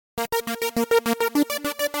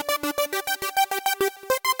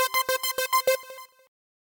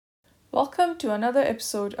Welcome to another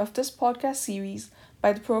episode of this podcast series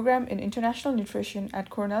by the Program in International Nutrition at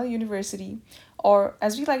Cornell University, or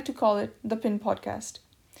as we like to call it, the PIN Podcast.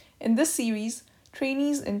 In this series,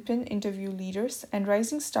 trainees in PIN interview leaders and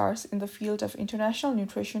rising stars in the field of international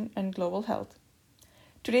nutrition and global health.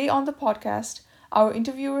 Today on the podcast, our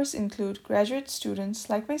interviewers include graduate students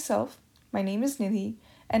like myself, my name is Nidhi,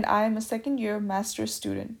 and I am a second year master's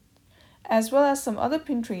student, as well as some other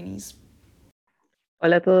PIN trainees.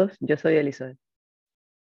 Hola a todos, yo soy Elison.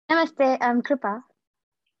 Namaste, I'm Kripa.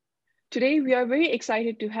 Today, we are very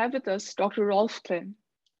excited to have with us Dr. Rolf Klemm.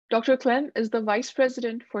 Dr. Klemm is the Vice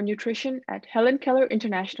President for Nutrition at Helen Keller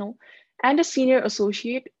International and a Senior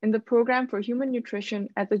Associate in the Program for Human Nutrition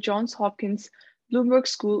at the Johns Hopkins Bloomberg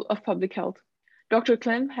School of Public Health. Dr.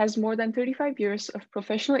 Klemm has more than 35 years of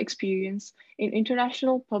professional experience in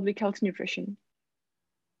international public health nutrition.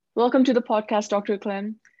 Welcome to the podcast, Dr.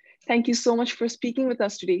 Klemm. Thank you so much for speaking with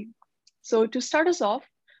us today. So to start us off,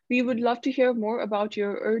 we would love to hear more about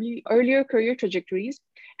your earlier career trajectories,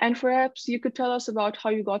 and perhaps you could tell us about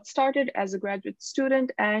how you got started as a graduate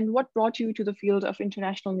student and what brought you to the field of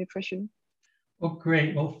international nutrition. Well,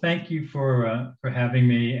 great. Well, thank you for having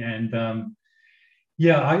me. And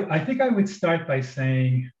I think I would start by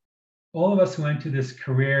saying all of us who enter this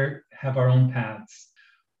career have our own paths.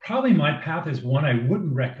 Probably my path is one I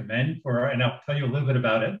wouldn't recommend and I'll tell you a little bit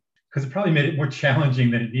about it, because it probably made it more challenging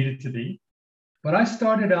than it needed to be. But I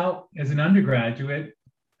started out as an undergraduate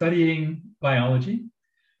studying biology.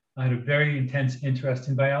 I had a very intense interest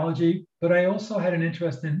in biology, but I also had an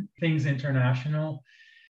interest in things international.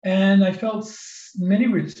 And I felt in many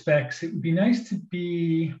respects it would be nice to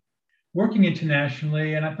be working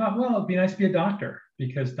internationally. And I thought, well, it'd be nice to be a doctor,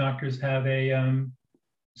 because doctors have a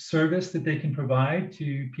service that they can provide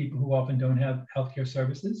to people who often don't have healthcare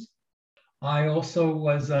services. I also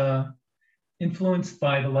was influenced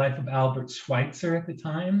by the life of Albert Schweitzer at the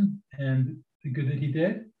time and the good that he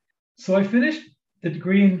did. So I finished the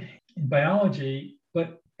degree in biology,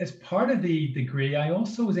 but as part of the degree, I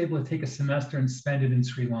also was able to take a semester and spend it in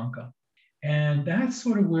Sri Lanka. And that's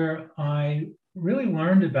sort of where I really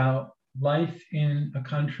learned about life in a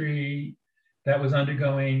country that was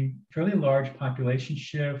undergoing fairly large population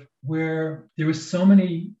shift, where there was so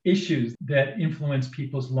many issues that influenced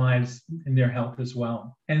people's lives and their health as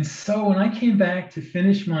well. And so when I came back to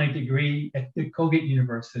finish my degree at the Colgate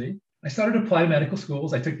University, I started to apply to medical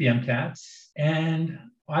schools. I took the MCATs and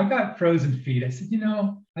I got frozen feet. I said,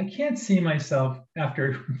 I can't see myself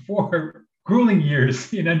after 4 grueling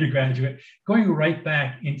years in undergraduate going right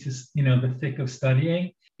back into, the thick of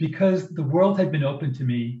studying, because the world had been opened to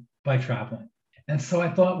me by traveling. And so I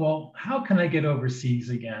thought, well, how can I get overseas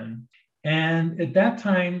again? And at that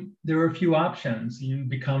time, there were a few options. You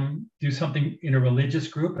do something in a religious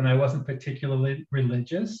group, and I wasn't particularly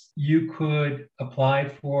religious. You could apply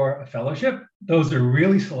for a fellowship. Those are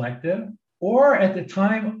really selective. Or at the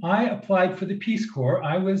time, I applied for the Peace Corps.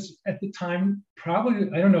 I was at the time, probably,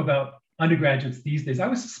 I don't know about undergraduates these days, I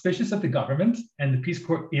was suspicious of the government, and the Peace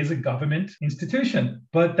Corps is a government institution.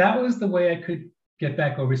 But that was the way I could get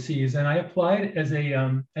back overseas. And I applied as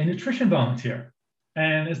a nutrition volunteer.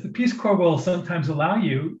 And as the Peace Corps will sometimes allow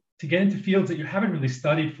you to get into fields that you haven't really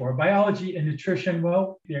studied for, biology and nutrition,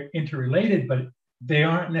 well, they're interrelated, but they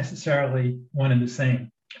aren't necessarily one and the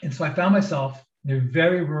same. And so I found myself in a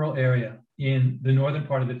very rural area in the northern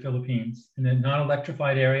part of the Philippines, in a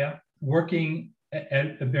non-electrified area, working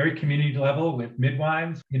at a very community level with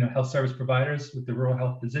midwives, health service providers, with the rural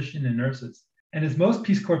health physician and nurses. And as most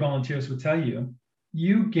Peace Corps volunteers would tell you,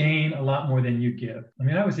 you gain a lot more than you give. I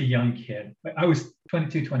mean, I was a young kid. I was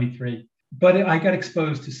 22, 23, but I got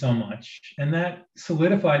exposed to so much. And that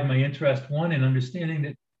solidified my interest, one, in understanding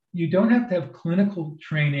that you don't have to have clinical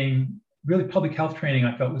training. Really, public health training,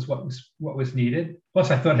 I felt, was what was needed. Plus,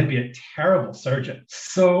 I thought I'd be a terrible surgeon.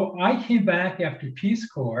 So I came back after Peace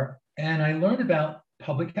Corps and I learned about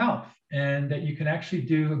public health, and that you can actually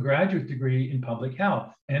do a graduate degree in public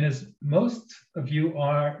health. And as most of you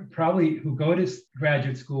are probably who go to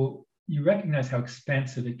graduate school, you recognize how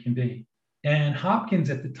expensive it can be. And Hopkins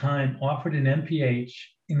at the time offered an MPH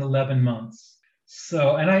in 11 months.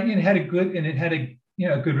 So, and it had a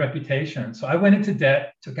good reputation. So I went into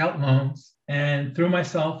debt, took out loans, and threw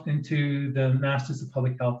myself into the Masters of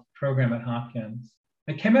Public Health program at Hopkins.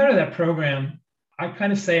 I came out of that program, I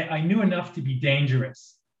kind of say I knew enough to be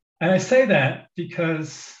dangerous. And I say that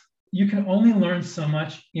because you can only learn so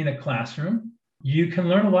much in a classroom. You can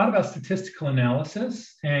learn a lot about statistical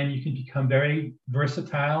analysis, and you can become very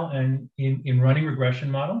versatile and in running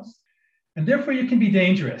regression models. And therefore, you can be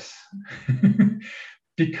dangerous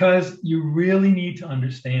because you really need to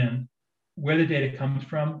understand where the data comes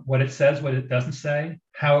from, what it says, what it doesn't say,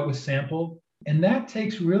 how it was sampled. And that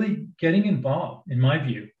takes really getting involved, in my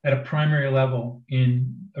view, at a primary level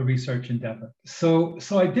in a research endeavor. So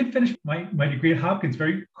I did finish my degree at Hopkins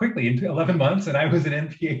very quickly in 11 months, and I was an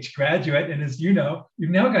MPH graduate. And as you know,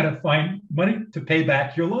 you've now got to find money to pay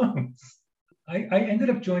back your loans. I ended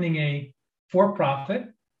up joining a for-profit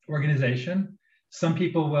organization. Some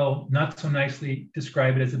people will not so nicely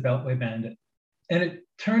describe it as a Beltway bandit. And it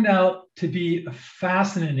turned out to be a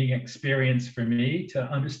fascinating experience for me to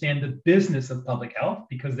understand the business of public health,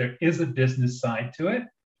 because there is a business side to it.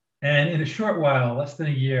 And in a short while, less than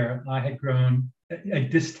a year, I had grown a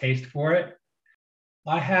distaste for it.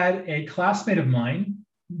 I had a classmate of mine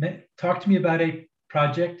talk to me about a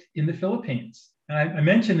project in the Philippines. And I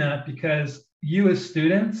mention that because you as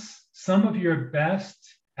students, some of your best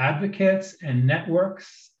advocates and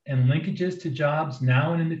networks and linkages to jobs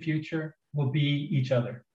now and in the future will be each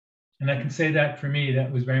other. And I can say that for me,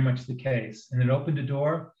 that was very much the case. And it opened a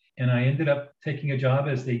door, and I ended up taking a job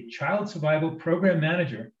as the child survival program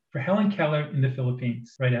manager for Helen Keller in the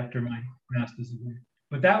Philippines right after my master's degree.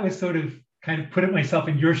 But that was sort of kind of putting myself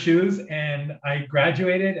in your shoes, and I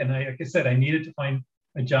graduated, and like I said, I needed to find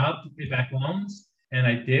a job to pay back loans, and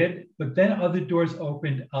I did. But then other doors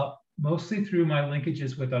opened up, mostly through my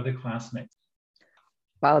linkages with other classmates.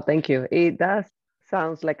 Wow, thank you. It does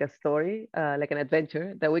sounds like a story, like an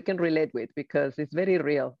adventure that we can relate with, because it's very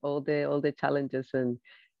real. All the challenges and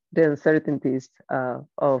the uncertainties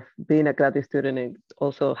of being a graduate student, and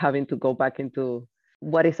also having to go back into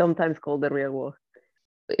what is sometimes called the real world.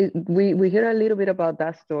 We hear a little bit about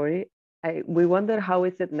that story. We wonder, how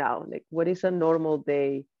is it now? Like, what is a normal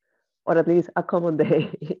day, or at least a common day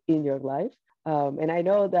in your life? And I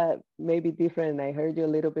know that may be different. I heard you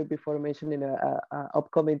a little bit before mentioning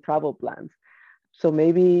upcoming travel plans. So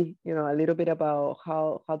maybe, a little bit about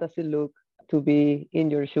how does it look to be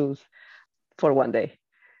in your shoes for one day?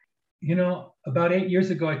 About 8 years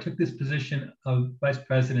ago, I took this position of vice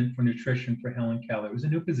president for nutrition for Helen Keller. It was a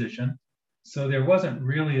new position. So there wasn't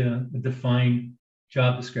really a defined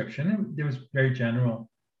job description. It was very general,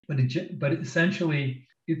 but essentially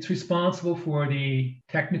it's responsible for the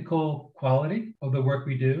technical quality of the work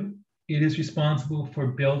we do. It is responsible for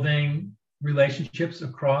building relationships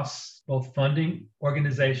across both funding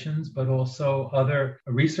organizations, but also other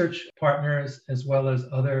research partners, as well as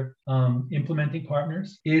other implementing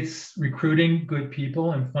partners. It's recruiting good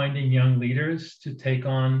people and finding young leaders to take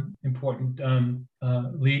on important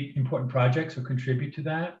projects or contribute to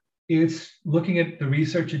that. It's looking at the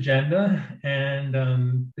research agenda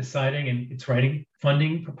and deciding, and it's writing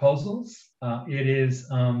funding proposals. It is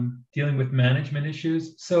dealing with management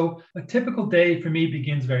issues. So a typical day for me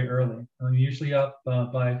begins very early. I'm usually up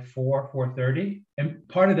by 4:30. And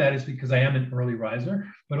part of that is because I am an early riser,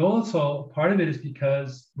 but also part of it is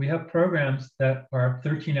because we have programs that are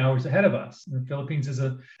 13 hours ahead of us. The Philippines is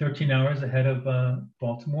 13 hours ahead of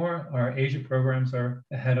Baltimore. Our Asia programs are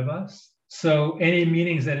ahead of us. So any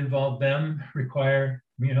meetings that involve them require,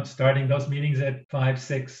 starting those meetings at 5,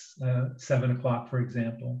 6, 7 o'clock, for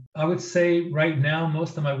example. I would say right now,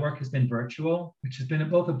 most of my work has been virtual, which has been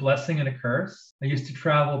both a blessing and a curse. I used to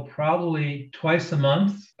travel probably twice a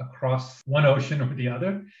month across one ocean or the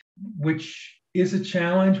other, which is a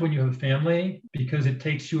challenge when you have a family, because it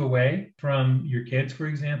takes you away from your kids, for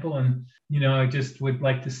example. And, I just would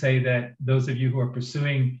like to say that those of you who are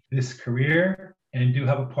pursuing this career and do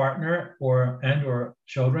have a partner or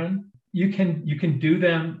children, you can do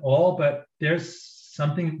them all, but there's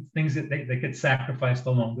things that get sacrificed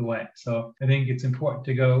along the way. So I think it's important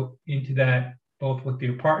to go into that both with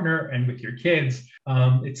your partner and with your kids.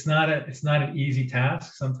 It's not an easy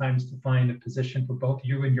task sometimes to find a position for both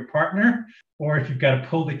you and your partner, or if you've got to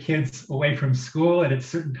pull the kids away from school at a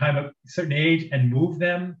certain age and move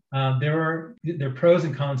them. There are pros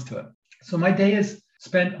and cons to it. So my day is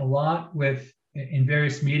spent a lot in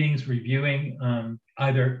various meetings, reviewing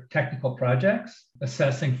either technical projects,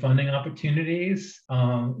 assessing funding opportunities,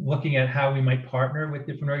 looking at how we might partner with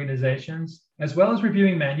different organizations, as well as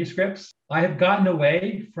reviewing manuscripts. I have gotten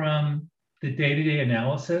away from the day-to-day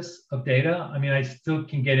analysis of data. I mean, I still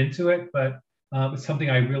can get into it, but it's something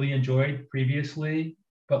I really enjoyed previously.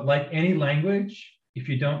 But like any language, if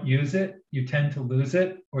you don't use it, you tend to lose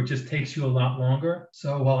it, or it just takes you a lot longer.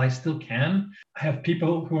 So while I still can, I have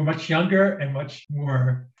people who are much younger and much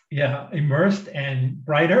more immersed and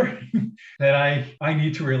brighter that I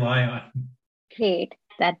need to rely on. Great.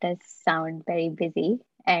 That does sound very busy.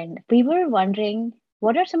 And we were wondering,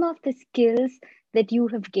 what are some of the skills that you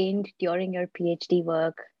have gained during your PhD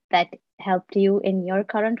work that helped you in your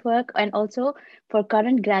current work? And also for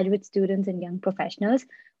current graduate students and young professionals,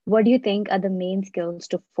 what do you think are the main skills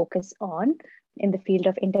to focus on in the field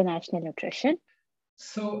of international nutrition?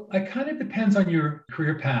 So it kind of depends on your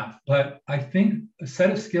career path, but I think a set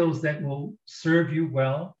of skills that will serve you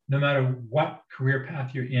well, no matter what career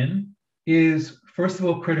path you're in, is first of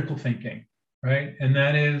all, critical thinking, right? And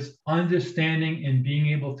that is understanding and being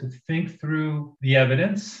able to think through the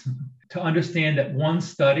evidence, to understand that one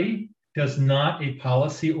study does not a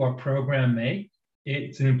policy or program make.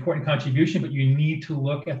 It's an important contribution, but you need to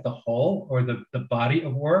look at the whole or the body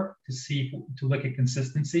of work to look at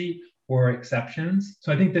consistency or exceptions.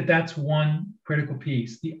 So I think that that's one critical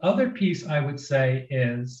piece. The other piece I would say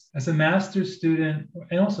is, as a master's student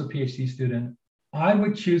and also PhD student, I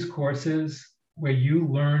would choose courses where you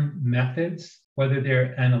learn methods, whether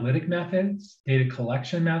they're analytic methods, data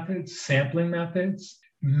collection methods, sampling methods.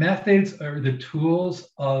 Methods are the tools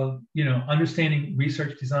of, understanding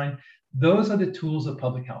research design. Those are the tools of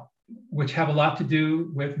public health, which have a lot to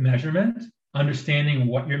do with measurement, understanding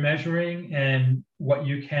what you're measuring and what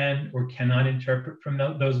you can or cannot interpret from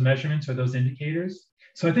those measurements or those indicators.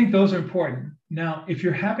 So I think those are important. Now, if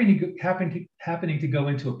you're happening to go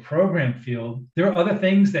into a program field, there are other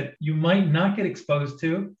things that you might not get exposed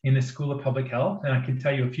to in the School of Public Health. And I can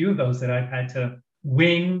tell you a few of those that I've had to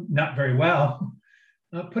wing not very well.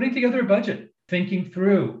 Putting together a budget, thinking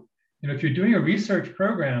through, if you're doing a research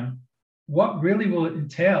program, what really will it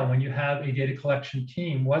entail when you have a data collection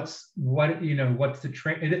team? What's the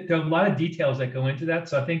train? There are a lot of details that go into that.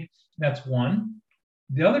 So I think that's one.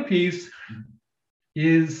 The other piece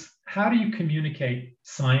is, how do you communicate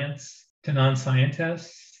science to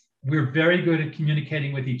non-scientists? We're very good at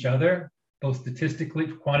communicating with each other, both statistically,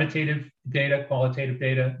 quantitative data, qualitative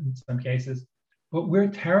data in some cases, but we're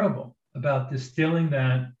terrible about distilling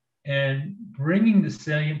that and bringing the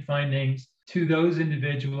salient findings to those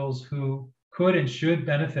individuals who could and should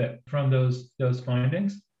benefit from those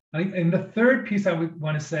findings. And the third piece I would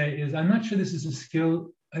want to say is, I'm not sure this is a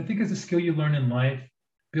skill. I think it's a skill you learn in life,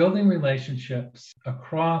 building relationships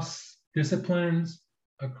across disciplines,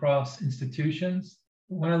 across institutions.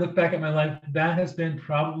 When I look back at my life, that has been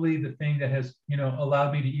probably the thing that has,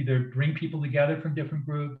 allowed me to either bring people together from different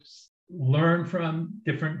groups, learn from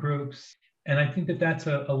different groups. And I think that that's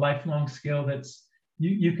a lifelong skill that's,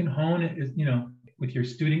 you can hone it, with your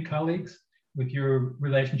student colleagues, with your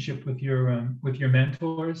relationship with your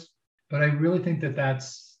mentors. But I really think that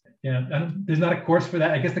that's, there's not a course for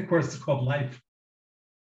that. I guess the course is called life.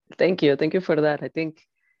 Thank you for that. I think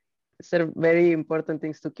sort of very important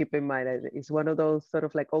things to keep in mind. It's one of those sort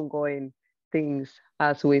of like ongoing things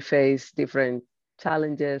as we face different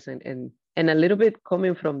challenges, and a little bit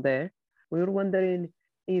coming from there, we were wondering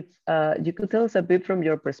if you could tell us a bit from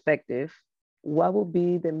your perspective, what would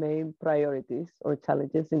be the main priorities or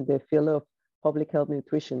challenges in the field of public health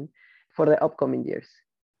nutrition for the upcoming years?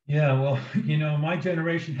 Yeah, well, my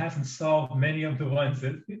generation hasn't solved many of the ones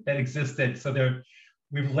that existed. So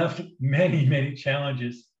we've left many, many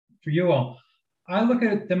challenges for you all. I look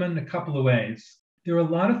at them in a couple of ways. There are a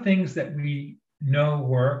lot of things that we know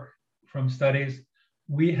work from studies.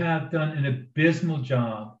 We have done an abysmal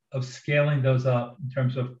job of scaling those up in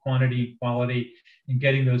terms of quantity, quality, and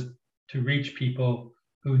getting those to reach people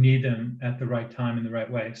who need them at the right time in the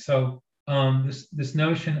right way. So this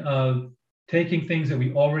notion of taking things that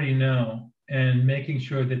we already know and making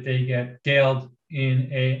sure that they get scaled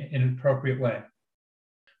in an appropriate way.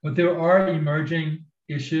 But there are emerging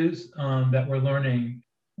issues that we're learning.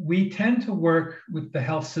 We tend to work with the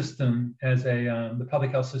health system as the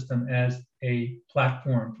public health system as a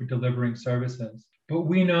platform for delivering services. But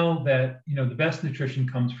we know that the best nutrition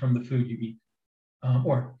comes from the food you eat,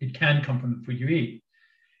 or it can come from the food you eat.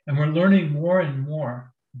 And we're learning more and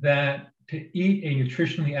more that to eat a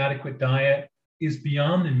nutritionally adequate diet is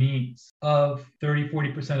beyond the means of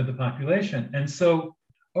 30-40% of the population. And so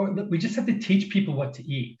we just have to teach people what to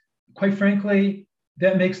eat. Quite frankly,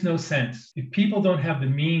 that makes no sense if people don't have the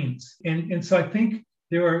means. And so I think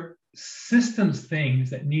there are systems things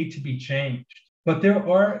that need to be changed. But there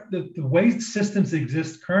are the ways systems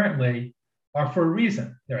exist currently are for a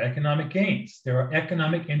reason. There are economic gains. There are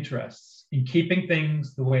economic interests in keeping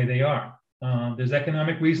things the way they are. There's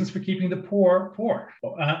economic reasons for keeping the poor,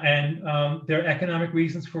 and there are economic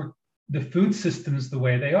reasons for the food systems the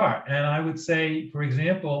way they are. And I would say, for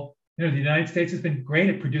example, the United States has been great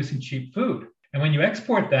at producing cheap food. And when you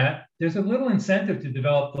export that, there's a little incentive to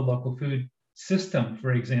develop the local food system,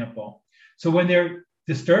 for example. So when there are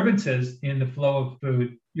disturbances in the flow of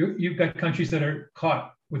food, you've got countries that are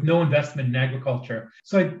caught with no investment in agriculture.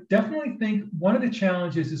 So I definitely think one of the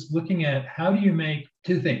challenges is looking at how do you make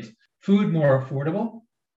two things: food more affordable,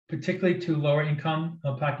 particularly to lower income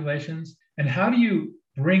populations, and how do you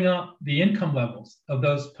bring up the income levels of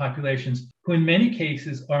those populations who in many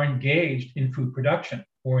cases are engaged in food production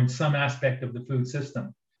or in some aspect of the food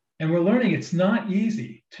system. And we're learning it's not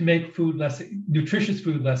easy to make nutritious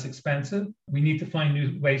food less expensive. We need to find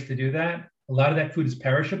new ways to do that. A lot of that food is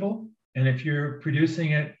perishable. And if you're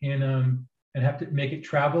producing it and have to make it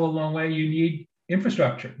travel a long way, you need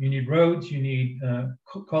infrastructure. You need roads, you need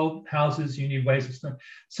cold houses, you need ways of storing.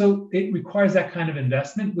 So it requires that kind of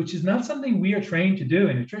investment, which is not something we are trained to do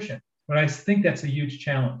in nutrition. But I think that's a huge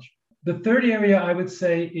challenge. The third area I would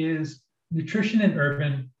say is nutrition in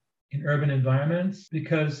urban environments,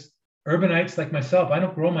 because urbanites like myself, I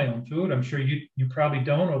don't grow my own food. I'm sure you probably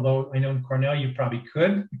don't, although I know in Cornell you probably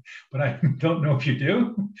could, but I don't know if you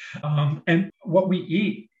do. And what we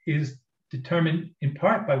eat is determined in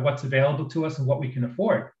part by what's available to us and what we can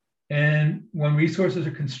afford. And when resources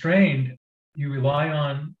are constrained, you rely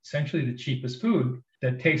on essentially the cheapest food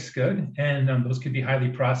that tastes good. And those could be highly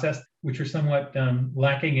processed, which are somewhat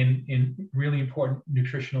lacking in really important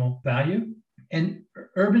nutritional value. And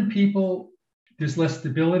urban people, there's less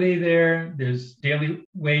stability there. There's daily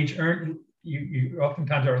wage earned. You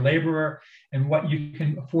oftentimes are a laborer, and what you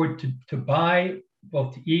can afford to buy,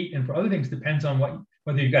 both to eat and for other things, depends on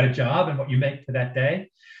whether you've got a job and what you make for that day.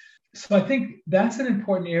 So I think that's an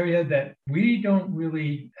important area that we don't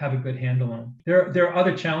really have a good handle on. There are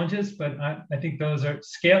other challenges, but I think those are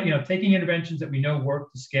scale, taking interventions that we know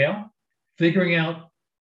work to scale, figuring out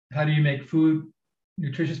how do you make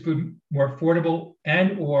nutritious food more affordable,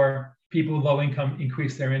 and or people with low income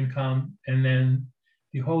increase their income. And then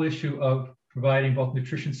the whole issue of providing both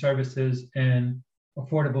nutrition services and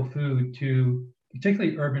affordable food to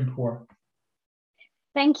particularly urban poor.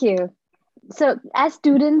 Thank you. So as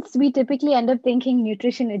students, we typically end up thinking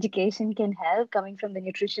nutrition education can help coming from the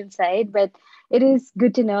nutrition side, but it is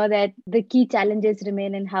good to know that the key challenges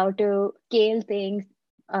remain in how to scale things,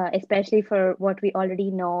 especially for what we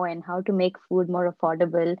already know, and how to make food more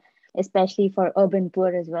affordable, especially for urban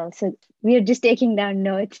poor as well. So we are just taking down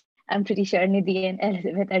notes. I'm pretty sure Nidhi and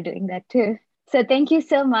Elizabeth are doing that too. So thank you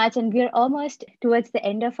so much. And we're almost towards the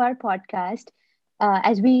end of our podcast.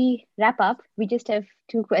 As we wrap up, we just have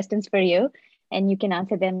 2 questions for you, and you can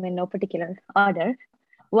answer them in no particular order.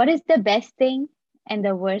 What is the best thing and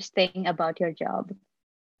the worst thing about your job?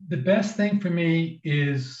 The best thing for me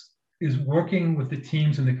is working with the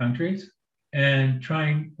teams in the countries and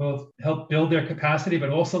trying both help build their capacity,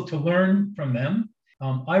 but also to learn from them.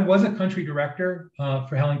 I was a country director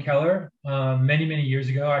for Helen Keller many, many years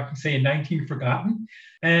ago. I can say in 19 Forgotten.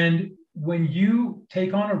 And when you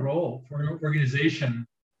take on a role for an organization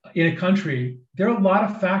in a country, there are a lot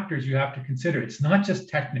of factors you have to consider. It's not just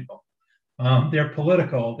technical. They're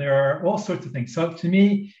political. There are all sorts of things. So to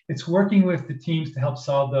me, it's working with the teams to help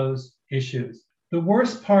solve those issues. The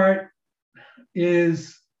worst part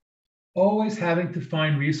is always having to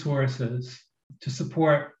find resources to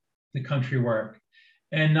support the country work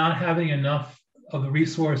and not having enough of the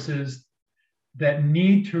resources that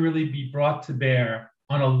need to really be brought to bear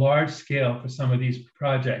on a large scale for some of these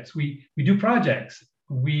projects. We do projects.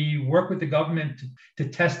 We work with the government to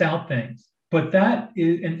test out things, but that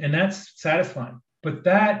is, and that's satisfying, but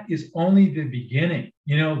that is only the beginning.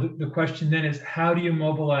 The question then is, how do you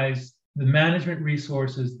mobilize the management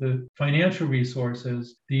resources, the financial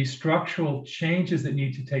resources, the structural changes that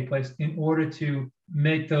need to take place in order to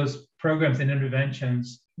make those programs and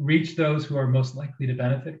interventions reach those who are most likely to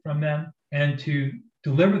benefit from them, and to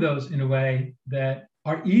deliver those in a way that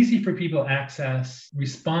are easy for people to access,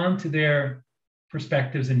 respond to their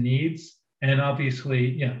perspectives and needs, and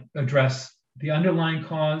obviously address the underlying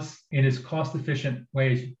cause in as cost-efficient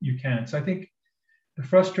way as you can. So I think the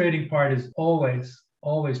frustrating part is always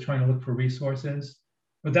trying to look for resources,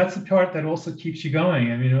 but that's the part that also keeps you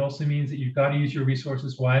going. I mean, it also means that you've got to use your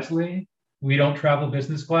resources wisely. We don't travel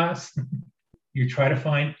business class. You try to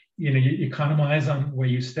find, you economize on where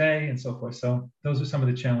you stay and so forth. So those are some of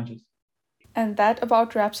the challenges. And that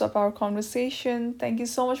about wraps up our conversation. Thank you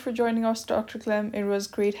so much for joining us, Dr. Clem. It was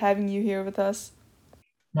great having you here with us.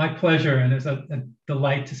 My pleasure, and it's a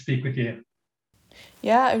delight to speak with you.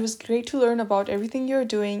 Yeah, it was great to learn about everything you're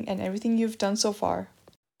doing and everything you've done so far.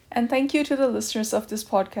 And thank you to the listeners of this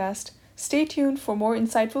podcast. Stay tuned for more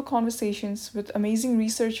insightful conversations with amazing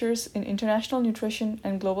researchers in international nutrition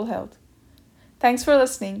and global health. Thanks for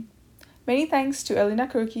listening. Many thanks to Elena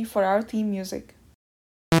Kirky for our theme music.